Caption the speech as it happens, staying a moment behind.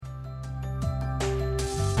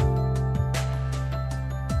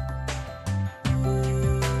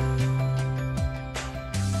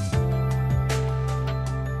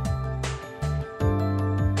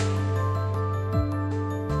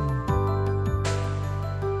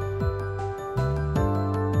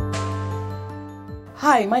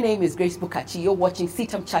Hi, my name is Grace Bukachi. You're watching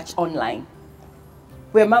CITAM Church Online.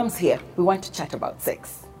 We're mums here. We want to chat about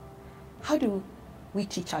sex. How do we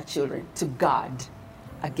teach our children to guard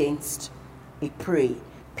against a prey?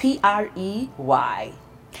 P-R-E-Y.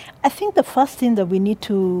 I think the first thing that we need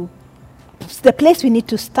to, the place we need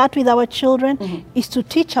to start with our children is to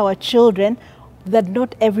teach our children that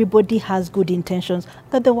not everybody has good intentions,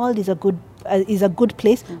 that the world is a good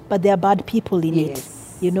place, but there are bad people in it,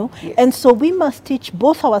 you know. Yes. And so we must teach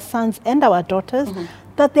both our sons and our daughters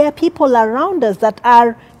that there are people around us that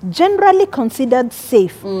are generally considered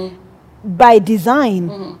safe by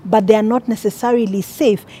design, but they are not necessarily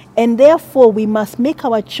safe. And therefore, we must make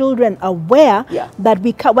our children aware that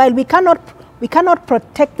while we cannot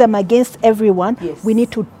protect them against everyone, we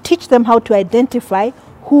need to teach them how to identify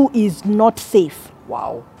who is not safe.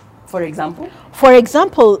 Wow. For example? For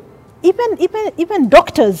example, even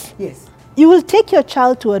doctors. Yes. You will take your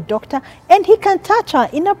child to a doctor and he can touch her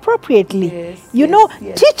inappropriately. You know,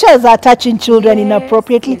 teachers are touching children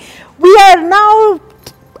inappropriately. We are now,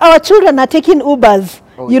 our children are taking Ubers,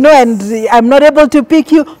 you know, and I'm not able to pick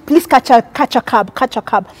you. Please catch a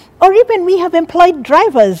cab. Or even we have employed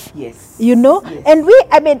drivers, you know. And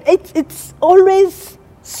I mean, it's always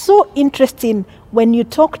so interesting when you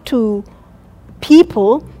talk to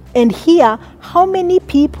people and hear how many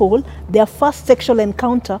people their first sexual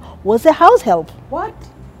encounter was a house help. What?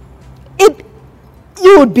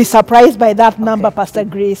 You would be surprised by that number, Pastor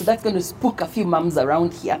Grace. So that's going to spook a few mums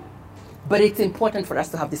around here. But it's important for us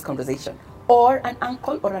to have this conversation. Or an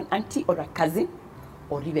uncle or an auntie or a cousin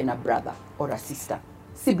or even a brother or a sister.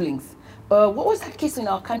 Siblings. What was that case in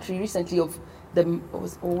our country recently of the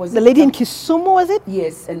lady in Kisumu, was it?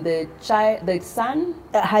 Yes, and the son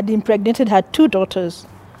had impregnated her 2 daughters.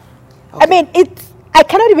 I mean, I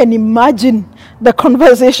cannot even imagine the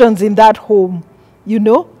conversations in that home, you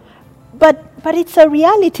know. But it's a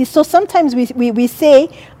reality. So sometimes we say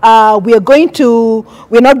we're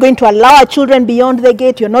not going to allow our children beyond the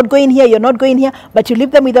gate. You're not going here, but you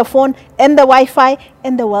leave them with the phone and the Wi-Fi,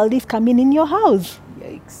 and the world is coming in your house.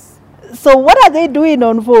 Yikes. So what are they doing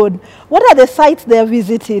on phone? What are the sites they're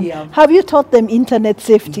visiting? Have you taught them internet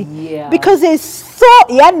safety? Because it's so,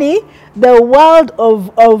 the world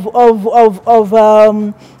of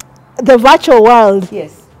the virtual world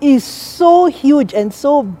is so huge and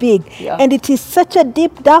so big, and it is such a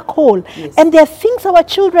deep dark hole, and there are things our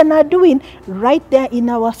children are doing right there in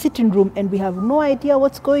our sitting room, and we have no idea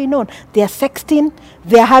what's going on. They are sexting,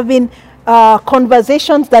 they are having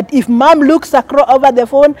conversations that if mom looks over the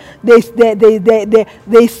phone, they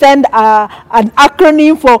send an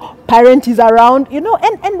acronym for parent is around, you know,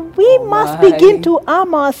 and we must begin to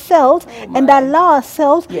arm ourselves and allow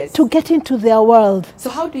ourselves to get into their world. So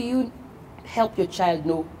how do you help your child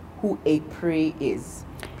know who a prey is?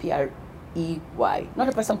 P-R-E-Y. Not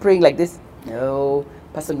a person praying like this. No,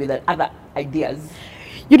 person with other ideas.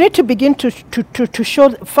 You need to begin to show,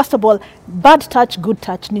 first of all, bad touch, good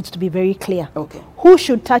touch needs to be very clear. Okay. Who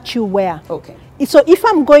should touch you where? Okay. So if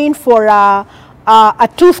I'm going for a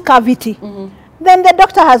tooth cavity, then the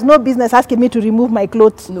doctor has no business asking me to remove my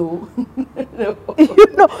clothes. No. No. You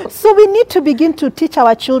know, so we need to begin to teach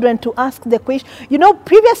our children to ask the question. You know,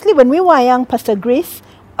 previously when we were young, Pastor Grace,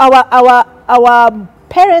 our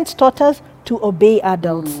parents taught us to obey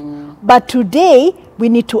adults. But today, we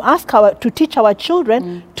need to teach our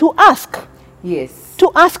children to ask. Yes.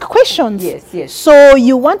 To ask questions. Yes. So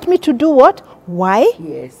you want me to do what? Why?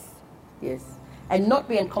 Yes. And not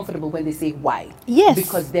be uncomfortable when they say why. Yes.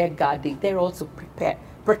 Because they're guarding. They're also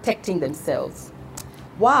protecting themselves.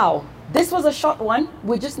 Wow. This was a short one.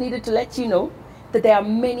 We just needed to let you know that there are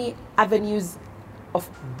many avenues of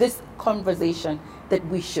this conversation that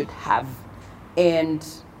we should have. And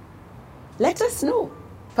let us know.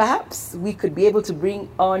 Perhaps we could be able to bring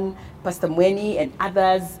on Pastor Mweni and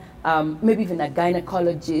others, maybe even a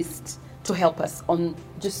gynecologist, to help us on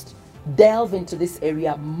just delve into this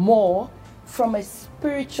area more from a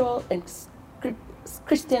spiritual and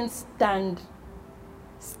Christian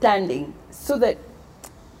standing, so that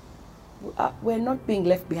we're not being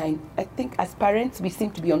left behind. I think as parents, we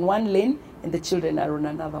seem to be on one lane and the children are on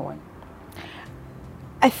another one.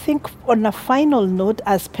 I think on a final note,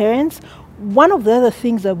 as parents, one of the other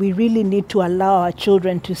things that we really need to allow our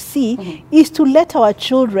children to see is to let our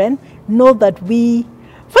children know that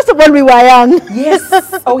first of all, we were young. Yes.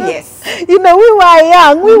 Oh, yes. You know, we were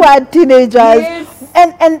young. We were teenagers. Yes.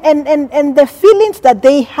 And the feelings that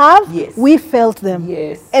they have, Yes. we felt them.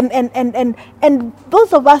 Yes. And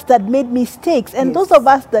those of us that made mistakes, and Yes. those of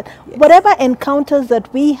us that, Yes. whatever encounters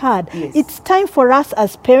that we had, Yes. it's time for us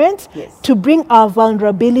as parents Yes. to bring our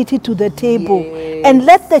vulnerability to the table Yes. and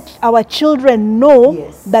let our children know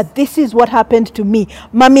Yes. that this is what happened to me.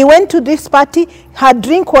 Mommy went to this party, her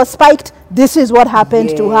drink was spiked, this is what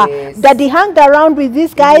happened to her. Yes. Daddy hung around with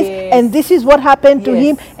these guys, Yes. and this is what happened to Yes.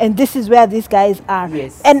 him, and this is where these guys are.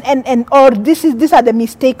 Yes. And or these are the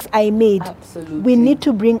mistakes I made. Absolutely. We need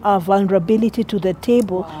to bring our vulnerability to the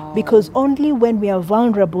table, Wow. because only when we are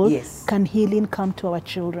vulnerable Yes. can healing come to our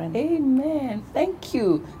children. Amen. Thank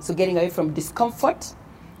you. So getting away from discomfort,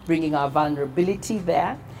 bringing our vulnerability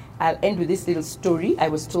there. I'll end with this little story. I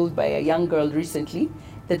was told by a young girl recently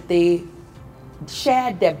that they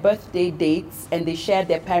shared their birthday dates and they shared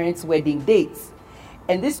their parents' wedding dates.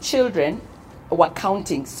 And these children were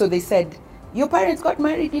counting. So they said, your parents got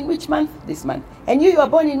married in which month? This month. And you were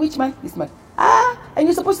born in which month? This month. Ah, and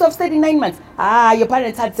you're supposed to have stayed in 9 months. Ah, your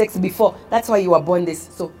parents had sex before. That's why you were born this.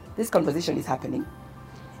 So this conversation is happening.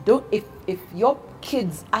 If your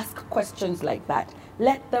kids ask questions like that,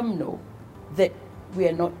 let them know that we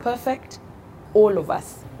are not perfect. All of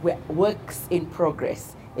us, we're works in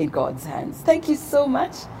progress in God's hands. Thank you so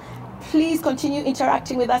much. Please continue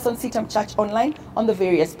interacting with us on CITAM Church Online on the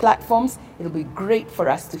various platforms. It'll be great for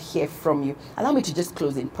us to hear from you. Allow me to just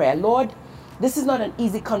close in prayer. Lord, this is not an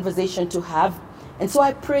easy conversation to have. And so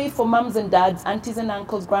I pray for mums and dads, aunties and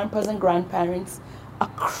uncles, grandpas and grandparents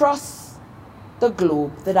across the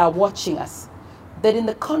globe that are watching us, that in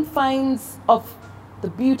the confines of the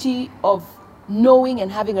beauty of knowing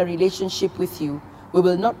and having a relationship with you, we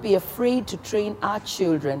will not be afraid to train our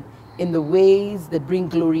children in the ways that bring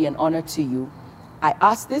glory and honor to you. I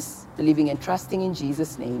ask this, believing and trusting in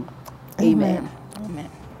Jesus' name. Amen. Amen.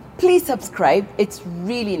 Please subscribe. It's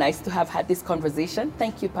really nice to have had this conversation.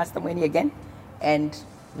 Thank you, Pastor Mweni, again. And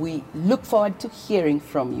we look forward to hearing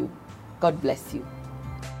from you. God bless you.